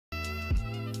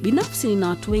Binafsi nina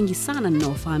watu wengi sana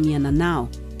ninaofahamiana nao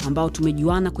ambao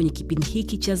tumejuana kwenye kipindi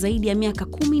hiki cha zaidi ya miaka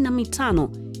 15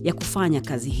 ya kufanya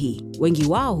kazi hii. Wengi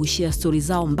wao hushare stori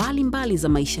zao mbalimbali za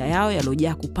maisha yao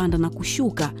yaliyojaa kupanda na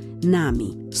kushuka.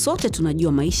 Nami sote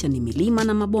tunajua maisha ni milima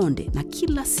na mabonde, na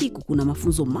kila siku kuna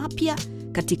mafunzo mapya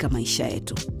katika maisha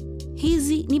yetu.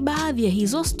 Hizi ni baadhi ya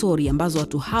hizo stori ambazo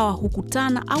watu hawa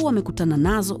hukutana au wamekutana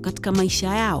nazo katika maisha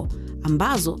yao,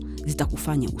 ambazo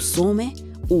zitakufanya usome,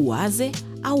 uwaze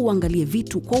au uangalie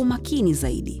vitu kwa umakini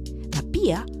zaidi, na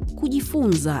pia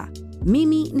kujifunza.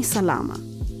 Mimi ni Salama.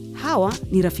 Hawa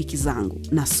ni rafiki zangu,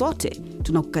 na sote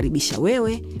tunakukaribisha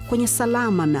wewe kwenye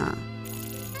Salama na.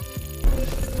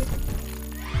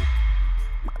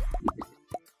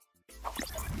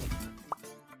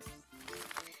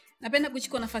 Napenda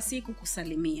kuchukua nafasi hii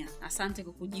kukusalimia. Asante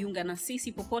kwa kujiunga na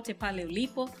sisi popote pale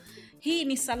ulipo. Hii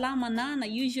ni Salama na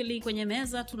usually kwenye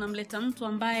meza tunamleta mtu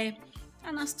ambaye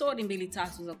ana story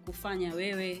 2-3 za kufanya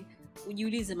wewe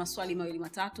ujiulize maswali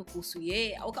 2-3 kuhusu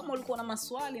yeye, au kama ulikuwa na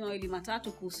maswali 2-3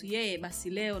 kuhusu yeye, basi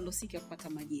leo ndo siku ya kupata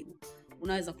majibu.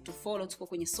 Unaweza kutufollow, tuko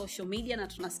kwenye social media na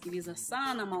tunasikiliza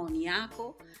sana maoni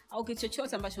yako au kitu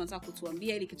chochote ambacho unataka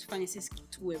kutuambia ili kitufanye sisi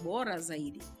tuwe bora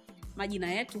zaidi.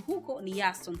 Majina yetu huko ni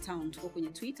Yaston Town. Tuko kwenye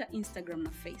Twitter, Instagram na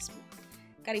Facebook.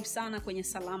 Karibu sana kwenye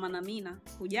Salama na Mina.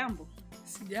 Hujambo?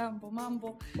 Sijambo,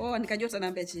 mambo. Nikajua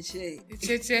utaniambia cheche.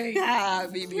 Cheche.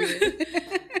 Bibi.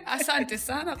 Asante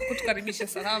sana kwa kutukaribisha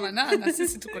Salama na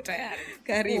sisi tuko tayari.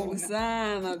 Karibu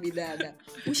sana bidada.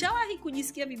 Ushawahi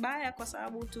kujisikia vibaya kwa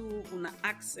sababu tu una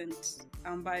accent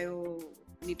ambayo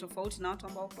ni tofauti na watu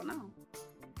ambao uko nao?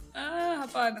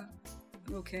 Hapana.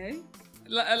 Okay.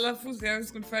 Alafu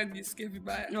hawezi kunifanya nijisikie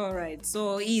vibaya. Alright.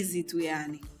 So easy tu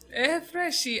yani.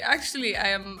 Freshi. Actually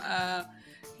I am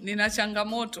nina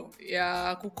changamoto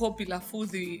ya kukopi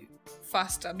lafudhi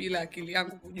faster bila akili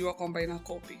yangu kujua kwamba ina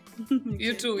copy.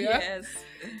 You too, yeah? Yes.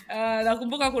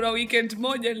 Nakumbuka kuna weekend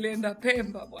moja nilienda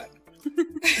Pemba bwana.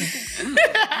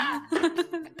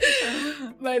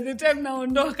 By the time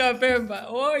naondoka Pemba,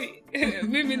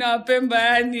 mimi na Pemba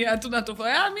yani hatuna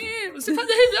tofauti. Mimi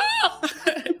usifanye hivyo.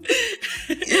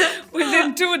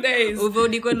 Within 2 days.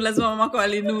 Urudi kwenu lazima mamako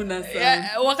alinuna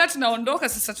sana. Wakati naondoka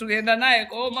sasa tulienda naye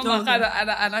kwa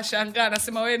mama anashangaa,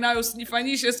 anasema wewe nayo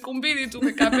usijifanyishe siku 2 tu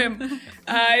umekaa Pemba.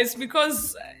 It's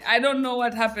because I don't know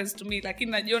what happens to me,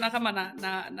 lakini najiona kama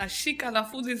nashika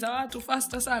lafudhi za watu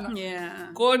faster sana.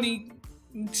 Yeah. Kwa ni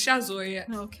nishazoea.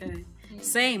 Okay.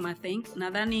 Same, I think.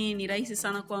 Nadhani ni rahisi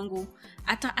sana kwangu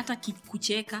hata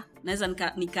kucheka. Naweza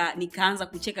nikaanza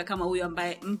kucheka kama huyo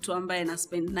mtu ambaye na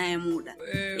spend naye muda.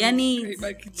 Yani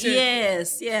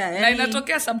yes, yeah. Na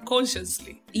inatokea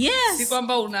subconsciously. Yes. Si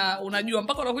kwamba unajua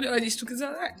mpaka unakuja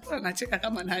unajishtukiza nacheka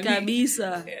kama nani.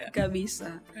 Kabisa, yeah.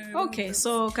 Kabisa. Okay,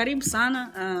 so karibu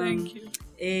sana. Thank you.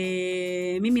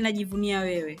 Mimi najivunia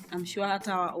wewe. I'm sure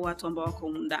hata watu ambao wako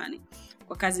ndani.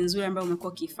 Kwa kazi nzuri ambayo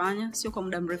umekuwa ukifanya, sio kwa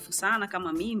muda mrefu sana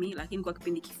kama mimi, lakini kwa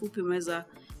kipindi kifupi umeweza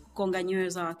kukonga nyoyo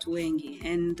za watu wengi,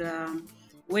 and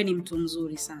wewe ni mtu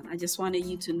mzuri sana. I just wanted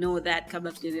you to know that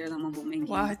kabla tujaendelea na mambo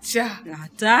mengi. Wacha.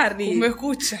 Hatari.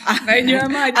 Umekucha. Na yenyewe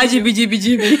maji.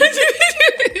 Ajibijibijibi.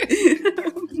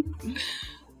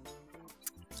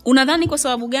 Unadhani kwa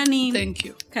sababu gani? Thank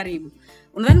you. Karibu.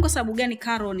 Unadhani kwa sababu gani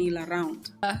Karo ni la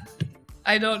round?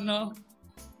 I don't know.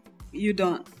 You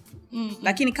don't.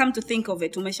 Lakini come to think of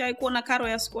it, umeshawahi kuona Karo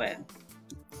ya square?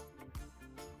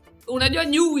 Unajua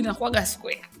juu inakuwa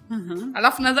square.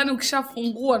 Alafu nadhani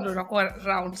ukishafungua ndio inakuwa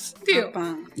round.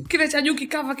 Ndio. Kile cha juu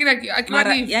kikava kile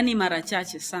akiwa hivi. Yani mara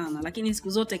chache sana, lakini siku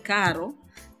zote Karo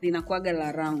linakuwa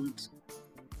la round.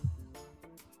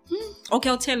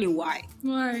 Okay, I'll tell you why.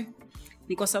 Why?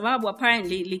 Ni kwa sababu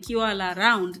apparently likiwa la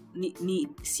round ni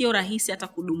sio rahisi hata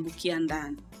kudumbukia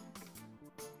ndani.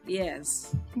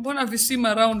 Yes. Mbona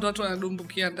visima round watu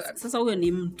wanadumbukia ndani? Sasa huyo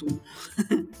ni mtu.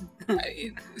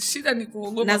 Shida ni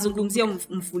kuogopa. Nazungumzia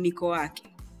mfuniko wake.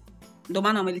 Ndio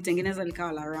maana wamelitengeneza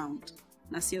likawa la round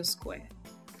na sio square.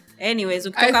 Anyways,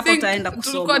 ukitoka hapo utaenda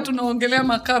kusoma. Tulikuwa tunaongelea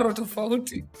makaro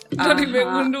tofauti. Ndio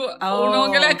nimegundua.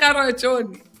 Unaongelea karo ya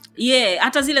chooni. Yeah,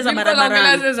 hata zile za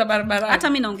barabarani. Hata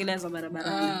mimi naongelea za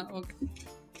barabarani. Okay.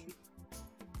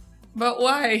 But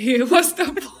why? What's the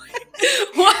point?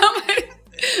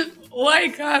 Why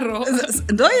Karo?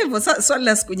 Ndio hivyo, swali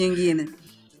la siku nyingine.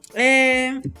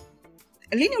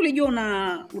 Lini ulijua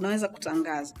unaweza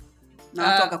kutangaza na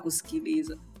watu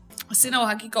wakakusikiliza? Sina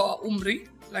uhakika wa umri,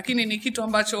 lakini ni kitu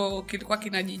ambacho kilikuwa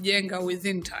kinajijenga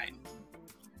within time.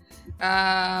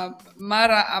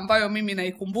 Mara ambayo mimi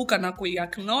naikumbuka na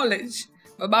kuiacknowledge,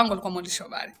 babangu alikuwa mwandishi wa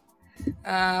habari.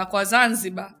 kwa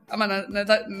Zanzibar ama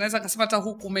naweza kusema hata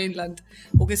huku mainland,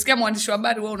 ukisikia mwandishi wa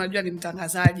habari wewe unajua ni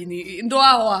mtangazaji, ni ndo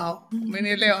wao,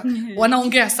 umeelewa?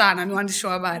 Wanaongea sana, ni waandishi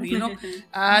wa habari, you know.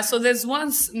 So there's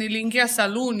once niliingia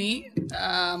saluni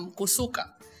kusuka,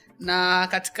 na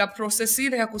katika process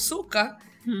ile ya kusuka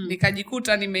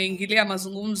nikajikuta nimeingilia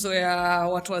mazungumzo ya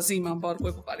watu wazima ambao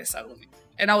walikuwa pale saluni,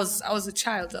 and I was a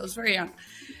child, I was very young.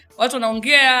 Watu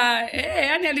wanaongea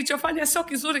yani alichofanya sio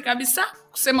kizuri kabisa,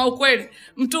 kusema ukweli.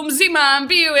 Mtu mzima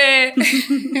aambiwe.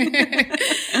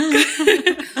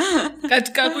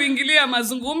 Katika kuingilia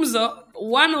mazungumzo,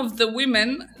 one of the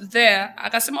women there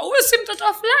akasema, "Huyu si mtoto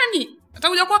wa fulani.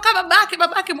 Atakuja kuwa kama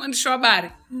babake mwandishi wa habari,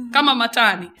 kama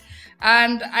matani."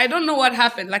 And I don't know what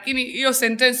happened, lakini hiyo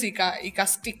sentence ika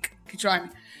stick kichwani.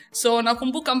 So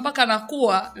nakumbuka mpaka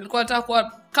nakuwa nilikuwa nataka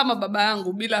kuwa kama baba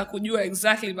yangu bila kujua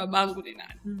exactly babangu ni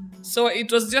nani. So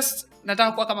it was just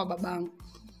nataka kuwa kama babangu.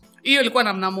 Hiyo ilikuwa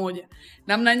namna moja.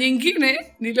 Namna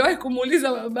nyingine niliwahi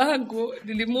kumuuliza babangu,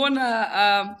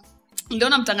 niliona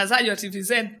mtangazaji wa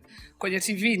TVZ kwenye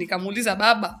TV, nikamuuliza,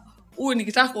 "Baba, huyu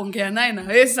nikitaka kuongea naye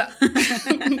naweza?"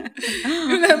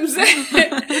 Yule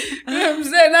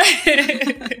mzee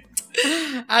naye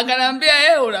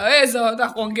akaniambia, unaweza,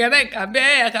 unataka kuongea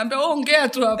naye? Akaambia ongea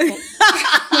tu hapo.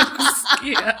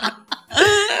 Kusikia.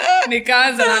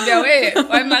 Nikaanza naambia, "Wewe,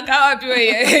 wanakaa wapi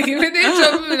wewe? Kipindi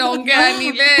hicho mimi naongea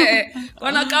nile.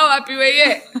 Wanakaa wapi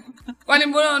wewe? Kwani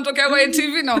mbona unatokea kwa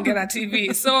TV naongea na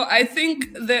TV?" So I think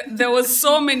there was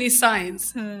so many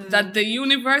signs that the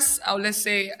universe, or let's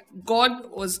say God,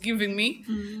 was giving me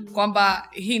kwamba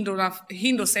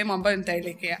hii ndo sehemu ambayo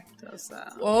nitaelekea.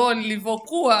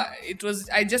 Nilivyokuwa,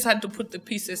 I just had to put the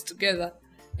pieces together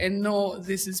and know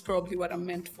this is probably what I'm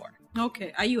meant for.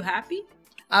 Okay, are you happy?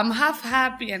 I'm half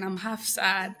happy and I'm half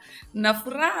sad. Na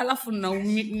furaha alafu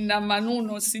na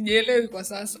manuno, sijielewi kwa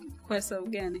sasa. Kwa sababu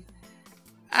gani?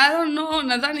 I don't know,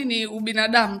 nadhani ni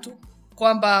ubinadamu tu.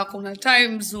 Kwamba kuna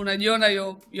times unajiona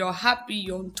you're happy,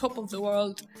 you're on top of the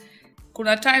world.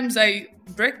 Kuna times I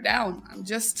break down. I'm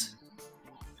just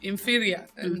inferior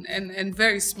and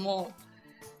very small.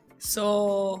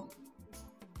 So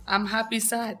I'm happy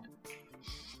sad.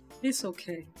 It's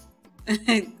okay.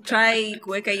 Try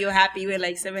kuweka you happy with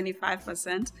like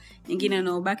 75%. Nyingine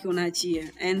unaobaki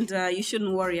unaachia. And you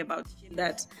shouldn't worry about shit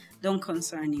that don't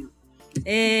concern you.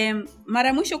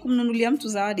 Mara mwisho kumnunulia mtu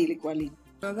zawadi ilikuwa lini?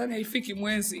 Nadhani haifiki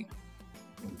mwezi.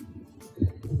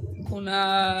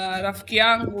 Kuna rafiki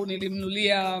yangu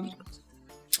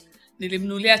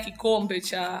nilimnunulia kikombe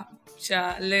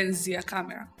cha lens ya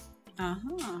kamera. Aha.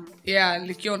 Yeah,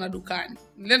 likiona dukani.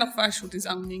 Nilienda kufanya shoot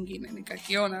zangu nyingine,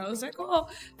 nikakiona. I was like,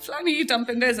 fulani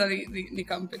itampendeza,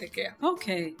 nikampelekea.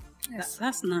 Okay. Yes.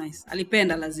 That's nice.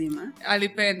 Alipenda lazima.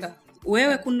 Alipenda.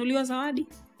 Wewe kununuliwa zawadi?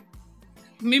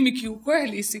 Mimi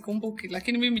kiukweli sikumbuki,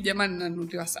 lakini mimi jamani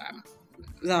nanunuliwa sana.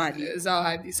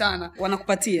 Zawadi sana.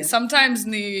 Wanakupatia? Sometimes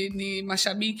ni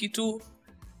mashabiki tu.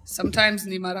 Sometimes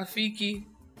ni marafiki.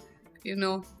 You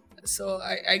know. So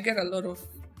I get a lot of,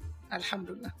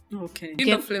 alhamdulillah. Okay.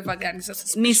 Ino flavor gani sasa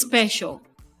special? Ni special.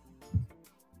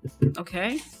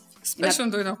 Okay. Special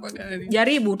ndo inakuwa gani?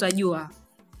 Jaribu utajua.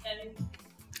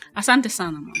 Asante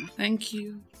sana mama. Thank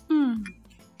you.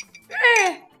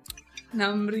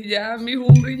 Na mrija,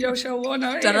 mrija ushauona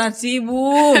wewe?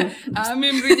 Taratibu.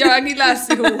 Mrija wa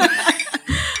gilasi huu.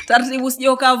 Taratibu sije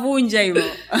ukavunja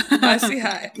hivyo. Basi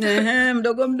haya.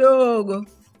 Mdogo.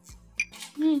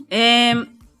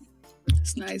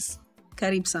 It's nice.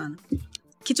 Karibu sana.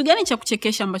 Kitu gani cha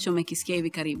kuchekesha ambacho umekisikia hivi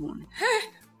karibuni?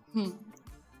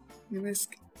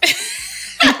 Nimesikia.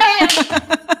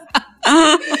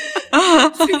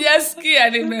 Sijasikia,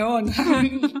 nimeona.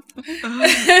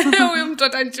 Huyu mtu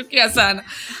atanichukia sana.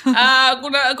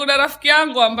 Kuna rafiki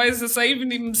yangu ambaye sasa hivi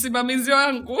ni msimamizi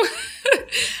wangu.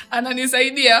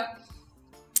 Ananisaidia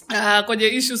kwenye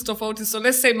issues tofauti. So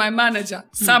let's say my manager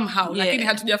somehow, lakini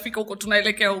hatujafika huko,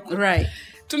 tunaelekea huko. Right.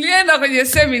 Tulienda kwenye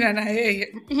seminar na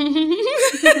yeye.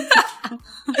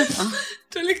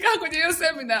 Tulikaa kwenye hiyo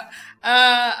seminar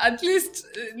at least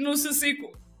nusu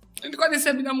siku. Ilikuwa ni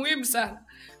seminar muhimu sana.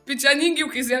 Picha nyingi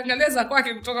ukiziangalia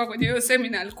kwake kutoka kwenye hiyo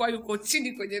seminar, alikuwa yuko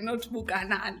chini kwenye notebook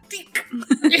anaandika.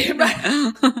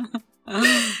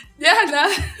 Jana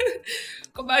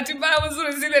kwa bahati mbaya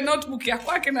nzuri zile notebook ya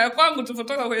kwake na ya kwangu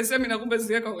tulipotoka kwenye seminar kumbe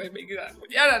ziweka kwenye begi langu.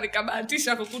 Jana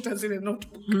nikabahatisha kukuta zile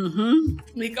notebook.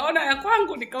 Nikaona ya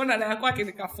kwangu, nikaona na ya kwake,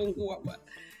 nikafungua bwana.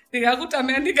 Nikakuta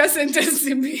ameandika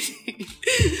sentence mbili.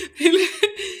 Ile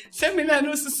seminar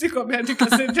nusu siku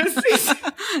ameandika sentence.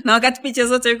 Na wakati picha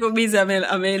zote yuko busy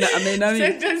ameinamia.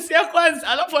 Sentence ya kwanza,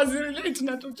 alafu azirelate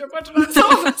na tulichokuwa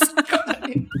tunasoma.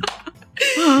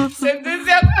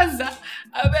 Sentence ya kwanza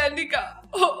ameandika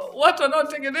watu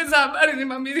wanaotengeneza habari ni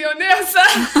mamilionea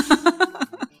sana.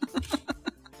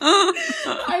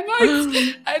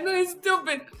 I know it's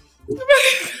stupid.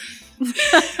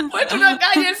 Watu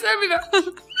nakaje semina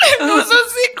nusu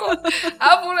siku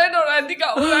hapo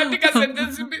unaandika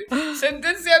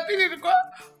sentence ya pili ilikuwa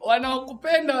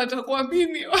wanaokupenda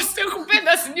watakuamini,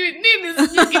 wasikupenda sijui nini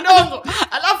sijui kidogo,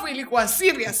 alafu ilikuwa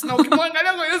serious na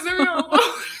ukimwangalia kwa hiyo semina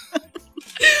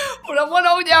unamwona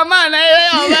huyu jamaa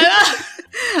anaelewa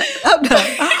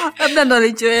labda ndo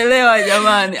alichoelewa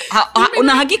jamani.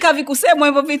 Una hakika vikusemwa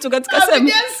hivyo vitu katika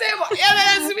semina? Havijasema,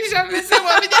 lazimisha visema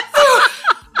havijasema.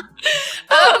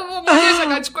 Mmoja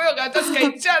akachukua hiyo karatasi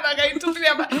kaichana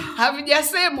kaitupilia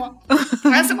havijasemwa.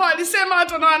 Anasema walisema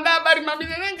watu wanaandaa habari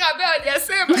mamilionea kabla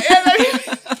hawajasema.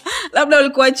 Labda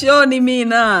ulikuwa chooni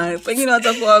Mina. Pengine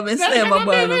watakuwa wamesema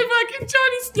bwana. Mimi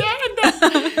chooni sijaenda.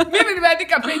 Mimi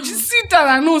nimeandika page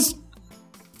 6.5.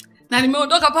 Na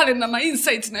nimeondoka pale na my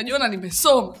insight najiona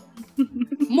nimesoma.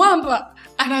 Mwamba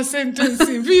ana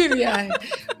sentence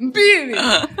mbili.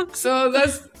 So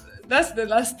that's the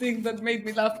last thing that made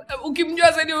me laugh.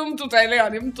 Ukimjua zaidi huyu mtu utaelewa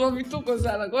ni mtu wa vituko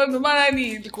sana. Kwa hiyo maana ni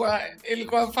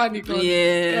ilikuwa funny kwa.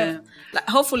 Yeah.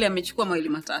 Hopefully amechukua mawili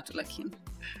matatu lakini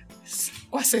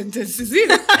kwa sentence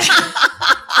zile.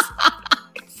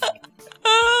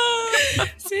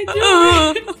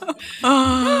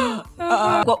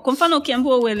 Kwa mfano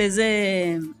ukiambiwa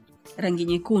uelezee rangi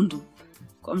nyekundu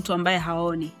kwa mtu ambaye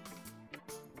haoni,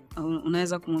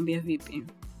 unaweza kumwambia vipi?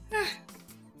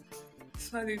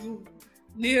 Swali gumu.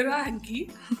 Ni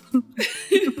rangi.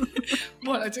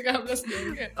 Bora cheka kabla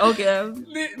sijaongea. Okay.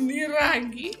 Ni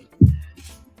rangi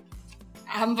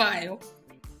ambayo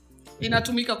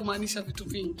inatumika kumaanisha vitu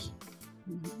vingi.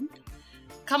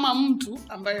 Kama mtu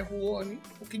ambaye huoni,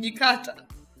 ukijikata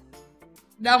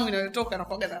damu inayotoka na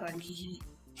kuaga na rangi hii.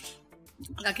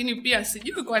 Lakini pia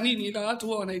sijui kwa nini ila watu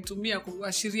huwa wanaitumia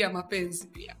kuashiria mapenzi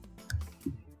pia.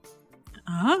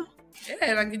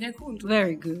 Rangi nyekundu.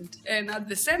 Very good. And at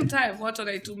the same time watu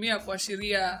wanaitumia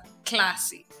kuashiria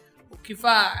classy.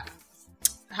 Ukivaa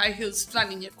high heels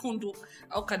fulani nyekundu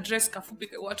au ka dress kafupi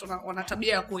watu wana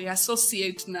tabia ya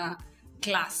kuassociate na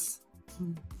class.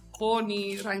 Kwa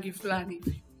ni rangi fulani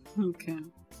hivi. Okay.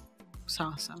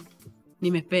 Sawa.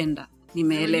 Nimependa.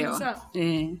 Nimeelewa.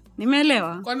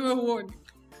 Nimeelewa. Kwani wewe huoni?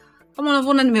 Kama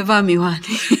unavyoona nimevaa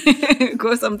miwani.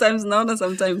 Kwa sometimes naona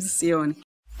sometimes sioni.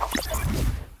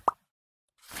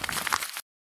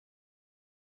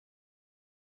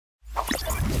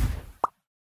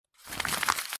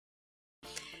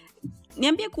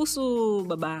 Niambie kuhusu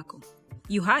baba yako.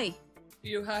 You hai?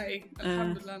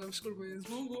 Alhamdulillah, namshukuru Mwenyezi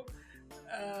Mungu.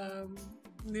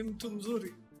 Ni mtu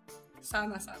mzuri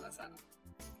sana.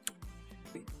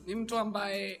 Ni mtu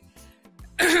ambaye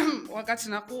wakati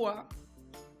nakuwa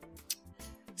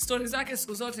stories zake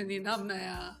siku zote ni namna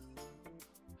ya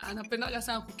anapendaga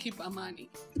sana kukeep amani.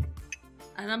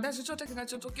 Anaambia chochote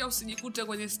kinachotokea usijikute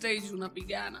kwenye stage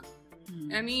unapigana.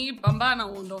 Yaani pambana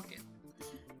uondoke.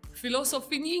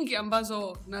 Philosophy nyingi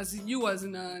ambazo nazijua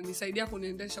zinanisaidia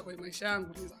kuniendesha kwa maisha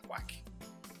yangu ni za kwake.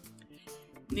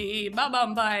 Ni baba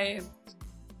ambaye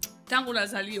tangu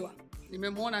nazaliwa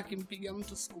nimemwona akimpiga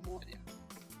mtu siku moja.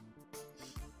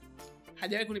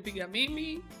 Hajawahi kunipiga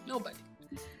mimi, nobody.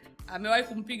 Amewahi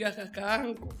kumpiga kaka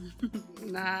yangu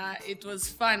na it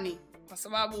was funny kwa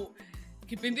sababu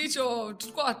kipindi hicho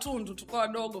tulikuwa watundu, tulikuwa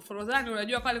wadogo. Forodhani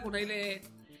unajua pale kuna ile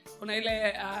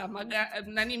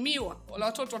miwa, wala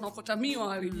watoto wanaokota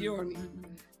miwa alijioni.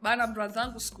 Bana brother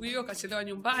yangu siku hiyo kachelewa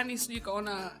nyumbani, sijui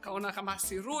kaona kama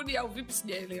sirudi au vipi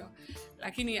sijaelewa.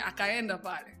 Lakini akaenda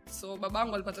pale. So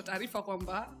babangu alipata taarifa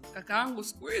kwamba kaka yangu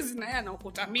siku hizi na yeye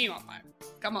anaokota miwa pale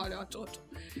kama wale watoto.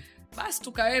 Basi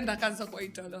tukaenda kaanza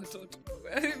kuwaita wale watoto.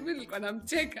 Mimi nilikuwa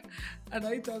namcheka,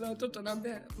 anaita wale watoto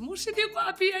anambia, "Murshidi yuko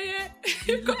wapi yeye?"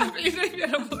 Yuko wapi hivi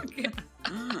anapokea.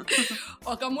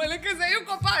 Wakamuelekeza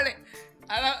yuko pale.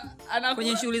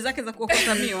 Kwenye shughuli zake za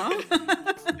kuokota miwa.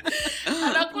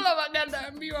 Anakula maganda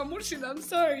ya miwa, Murshid, I'm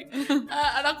sorry.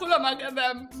 Anakula maganda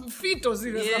ya fito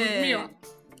zile za miwa.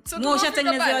 So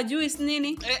ushatengenezewa juice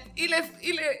nini? Ile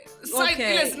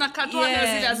side ile zinakatwa na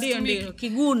zile asitumiki.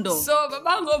 Kigundo. So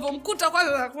babangu alipomkuta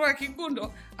kwanza anakula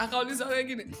kigundo, akauliza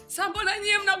wengine, "Sasa mbona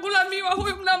nyie mnakula miwa,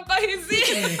 huyu mnampa hizi?"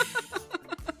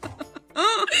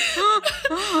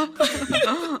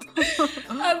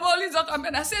 Alipouliza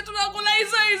akamwambia, "Na sisi tunakula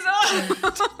hizo."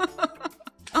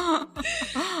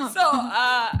 So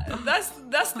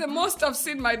that's the most I've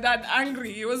seen my dad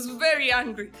angry. He was very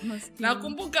angry.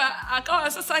 Nakumbuka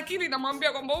akawa sasa akili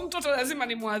namwambia kwamba huyu mtoto lazima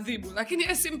nimwadhibu, lakini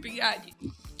yeye si mpigaji.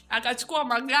 Akachukua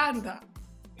maganda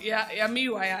ya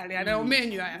miwa yale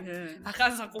anayomenywa yale.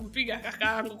 Akaanza kumpiga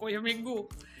kakaangu kwenye miguu.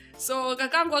 So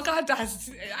kakaangu akata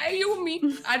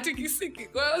ayumi atikisiki.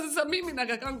 Kwa hiyo sasa mimi na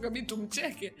kakaangu kabidi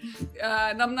tumcheke.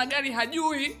 Namna gani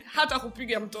hajui hata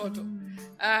kupiga mtoto.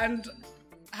 And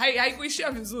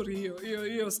haikuishia vizuri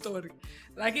hiyo story.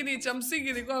 Lakini cha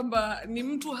msingi ni kwamba ni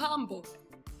mtu humble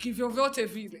kivyo vyote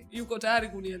vile. Yuko tayari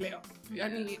kunielewa.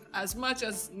 Yani as much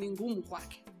as ni ngumu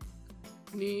kwake.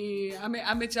 Ni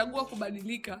amechagua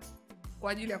kubadilika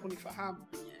kwa ajili ya kunifahamu.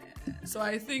 So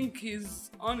I think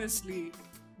he's honestly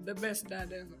the best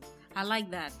dad ever. I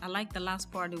like that. I like the last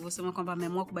part. Ulisema kwamba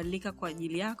ameamua kubadilika kwa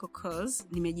ajili yako, cause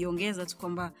nimejiongeza tu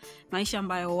kwamba maisha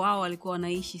ambayo wao walikuwa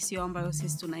wanaishi sio ambayo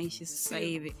sisi tunaishi sasa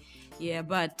hivi. Yeah,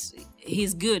 but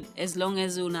he's good as long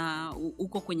as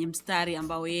uko kwenye mstari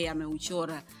ambao yeye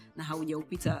ameuchora na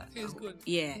haujaupita. He's good.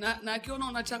 Yeah. Na akiona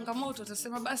una changamoto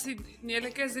atasema basi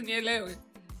nielekeze nielewe.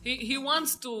 He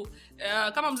wants to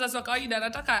kama mzazi wa kawaida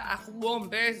anataka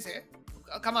akugombeze.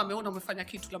 Kama ameona umefanya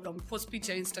kitu labda umepost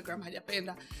picha Instagram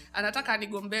hajapenda, anataka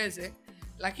anigombeze,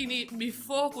 lakini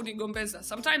before kunigombeza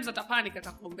sometimes atapanic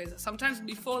atakugombeza. Sometimes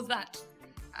before that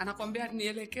anakuambia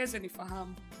nielekeze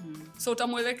nifahamu. So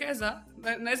utamuelekeza,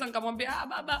 naweza nikamwambia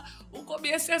baba uko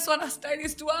BSS wana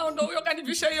stylist wao ndio huyo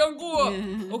kanivisha hiyo nguo.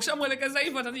 Ukishamuelekeza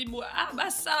hivyo atajibu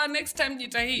basi sawa next time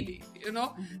jitahidi, you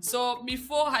know. So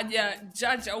before haja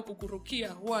judge au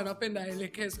kukurukia huwa anapenda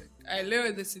aelekeze,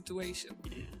 aelewe the situation.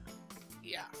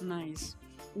 Yeah. Nice.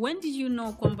 When did you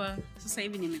know kwamba sasa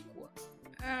hivi nimekuwa?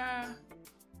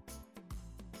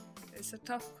 It's a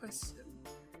tough question.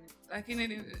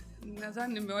 Lakini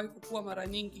nadhani nimewahi kukua mara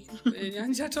nyingi kwenye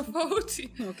nyanja tofauti.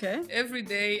 Okay. Every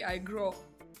day I grow.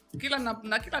 Kila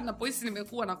ninapohisi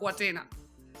nimekuwa nakuwa tena.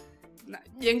 Na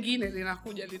jengine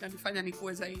linakuja linanifanya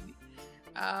nikue zaidi.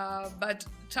 But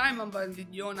time ambayo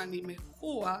nilijiona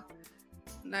nimekuwa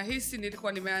nahisi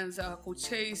nilikuwa nimeanza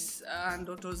kuchase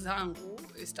ndoto zangu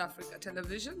East Africa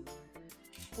Television.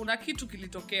 Kuna kitu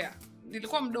kilitokea.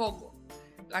 Nilikuwa mdogo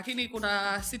lakini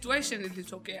kuna situation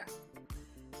ilitokea.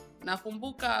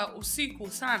 Nakumbuka usiku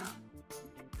sana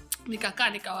nikakaa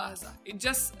nikawaza. It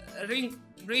just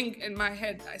ring in my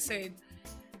head. I said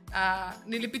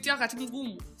nilipitia wakati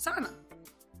mgumu sana.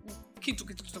 Kitu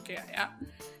kilitokea ya.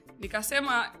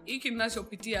 Nikasema hiki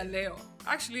ninachopitia leo.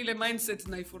 Actually ile mindset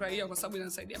naifurahia kwa sababu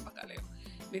inasaidia mpaka leo.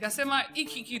 Nikasema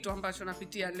hiki kitu ambacho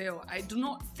napitia leo, I do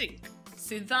not think,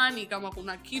 sidhani kama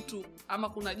kuna kitu ama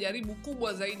kuna jaribu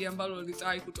kubwa zaidi ambalo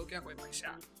litawahi kutokea kwa maisha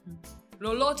yangu.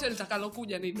 Lolote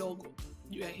litakalokuja ni dogo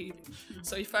juu ya hili.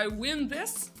 So if I win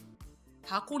this,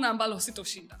 hakuna ambalo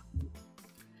sitoshinda.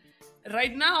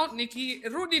 Right now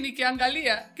nikirudi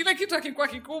nikiangalia kila kitu hakikuwa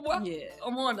kikubwa,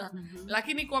 umeona.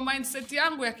 Lakini kwa mindset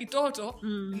yangu ya kitoto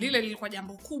lile lilikuwa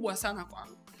jambo kubwa sana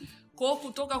kwangu. Kwa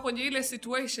kutoka kwenye ile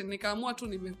situation nikaamua tu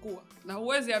nimekuwa. Na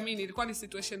huwezi amini ilikuwa ni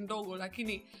situation ndogo,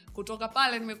 lakini kutoka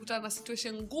pale nimekutana na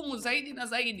situation ngumu zaidi na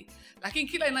zaidi. Lakini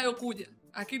kila inayokuja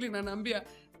akili inaniambia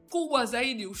kubwa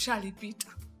zaidi ushalipita.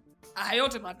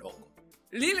 Yote madogo.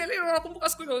 Lile nakumbuka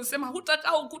siku ile ulisema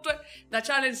hutakaa ukutwe na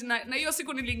challenge, na hiyo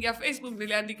siku niliingia Facebook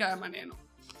niliandika haya maneno.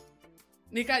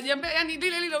 Nikajiambia yani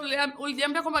lile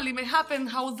ulijiambia kwamba lime happen,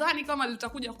 haudhani kama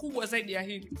litakuja kubwa zaidi ya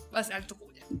hili. Basi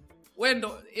alitokuja.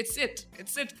 Wendo, it's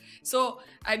it. So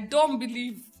I don't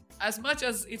believe, as much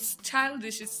as it's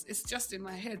childish, it's just in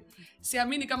my head.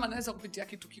 Siamini kama naweza kupitia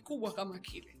kitu kikubwa kama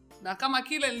kile. Na kama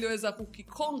kile niliweza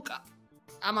kukikonka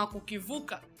ama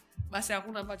kukivuka, basi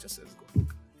hakuna ambacho siwezi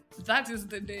kuvuka. That is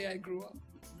the day I grew up.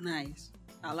 Nice.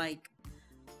 I like.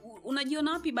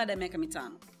 Unajiona wapi baada ya miaka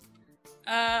 5?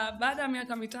 Baada ya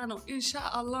miaka 5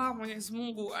 inshallah Mwenyezi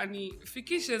Mungu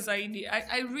anifikishe zaidi.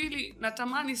 I really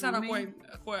natamani sana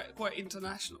kwa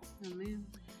international. Amen.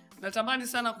 Natamani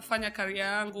sana kufanya career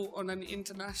yangu on an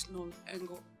international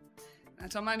angle.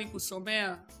 Natamani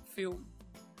kusomea film.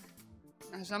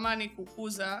 Natamani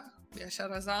kukuza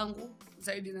biashara zangu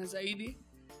zaidi na zaidi.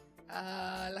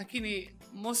 Lakini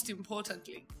most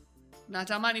importantly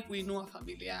natamani kuinua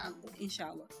familia yangu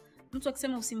inshallah. Mtu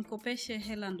akisema usimkopeshe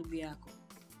hela ndugu yako,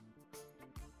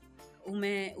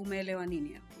 umeelewa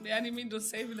nini hapo? Yani mimi ndo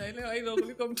sasa hivi naelewa hilo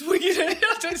kuliko mtu mwingine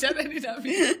yote jana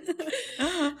ninabii.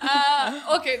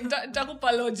 Okay,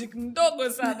 nitakupa logic ndogo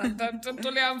sana.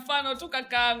 Nitatolea mfano tu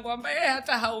kakaangu ambaye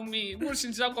hata haumii. Murshi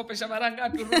nitakopesha mara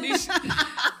ngapi urudishi?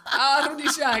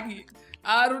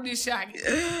 Arudishagi.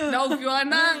 Na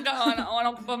ukiwananga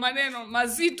wanakupa maneno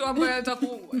mazito ambayo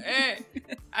yatakuwa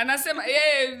Anasema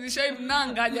yeye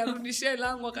nishaimnanga hajarudishia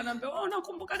langu, akanambia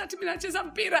unakumbuka wakati mimi nacheza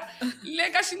mpira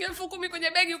leka shilingi 10,000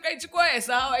 kwenye begi ukaichukua?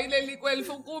 Sawa, ile ilikuwa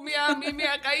 10,000 mimi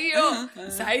hiyo.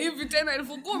 Sasa hivi tena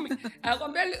 10,000.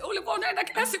 Akamwambia ulikuwa unaenda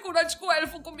kila siku unachukua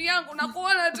 10,000 yangu na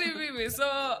kuona tu hivi. So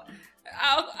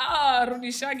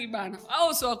rudishagi bana,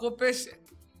 au sio wakopeshe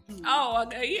au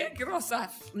wagaie kiroho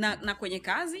safi. Na kwenye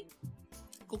kazi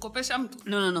kukopesha mtu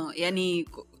no yani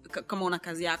kama una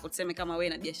kazi yako, tuseme kama wewe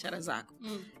na biashara zako,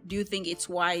 do you think it's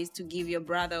wise to give your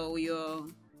brother or your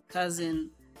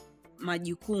cousin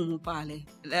majukumu pale,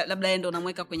 labda yeye ndo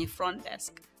unamweka kwenye front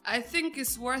desk? I think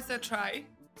it's worth a try,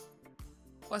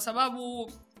 kwa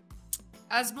sababu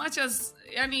as much as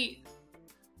yani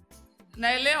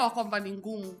naelewa kwamba ni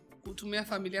ngumu kutumia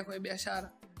familia kwa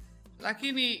biashara,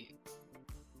 lakini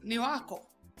ni wako,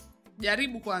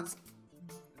 jaribu kwanza.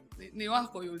 Ni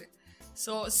wako yule.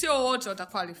 So sio wote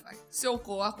wataqualify, sio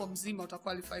ukoo wako mzima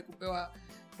utaqualify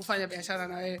kufanya biashara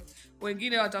na wewe.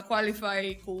 Wengine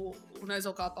wataqualify unaweza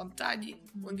ukawapa mtaji,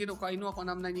 wengine ukainua kwa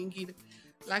namna nyingine.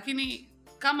 Lakini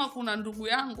kama kuna ndugu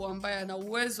yangu ambaye ana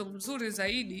uwezo mzuri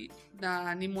zaidi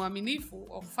na ni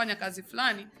muaminifu wa kufanya kazi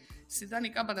fulani, sidhani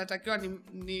kama natakiwa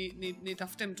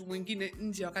nitafute mtu mwingine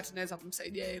nje wakati naweza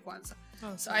kumsaidia yeye kwanza.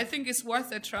 So I think it's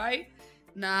worth a try,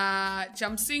 na cha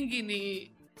msingi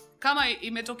ni kama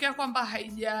imetokea kwamba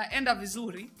haijaenda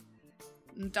vizuri,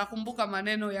 nitakumbuka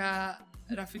maneno ya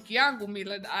rafiki yangu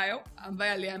Milad Ayo,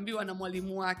 ambaye aliambiwa na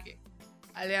mwalimu wake.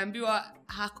 Aliambiwa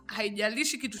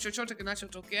haijalishi kitu chochote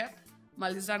kinachotokea,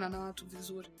 malizana na watu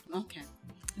vizuri. Okay.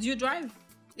 Do you drive?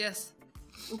 Yes.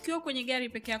 Ukiwa kwenye gari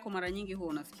peke yako mara nyingi huwa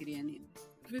unafikiria nini?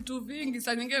 Vitu vingi.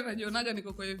 Saa nyingine najionaga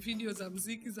niko kwenye video za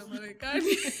muziki za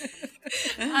Marekani.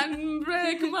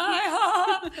 Unbreak my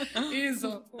heart.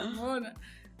 Hizo, umeona?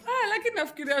 Lakini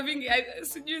nafikiria vingi.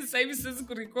 Sijui sasa hivi siwezi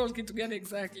kurecall kitu gani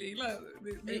exactly. Ila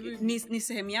ni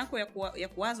sehemu yako ya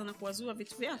kuwaza na kuwazua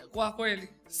vitu vyako. Kwa kweli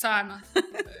sana.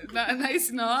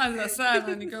 Nahisi nawaza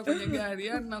sana nikiwa kwenye gari,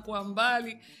 yani nakuwa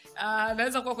mbali.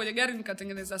 Naweza kuwa kwenye gari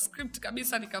nikatengeneza script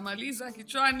kabisa nikamaliza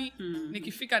kichwani,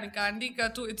 nikifika nikaandika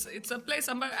tu. It's a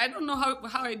place ambayo I don't know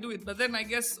how I do it, but then I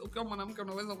guess ukiwa mwanamke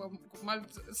unaweza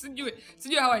kumaliza.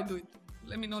 Sijui how I do it.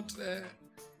 Let me not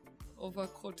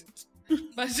overquote it.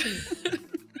 But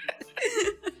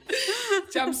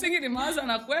cha msingi ni mawazo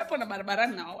na kuwepo na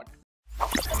barabarani naona.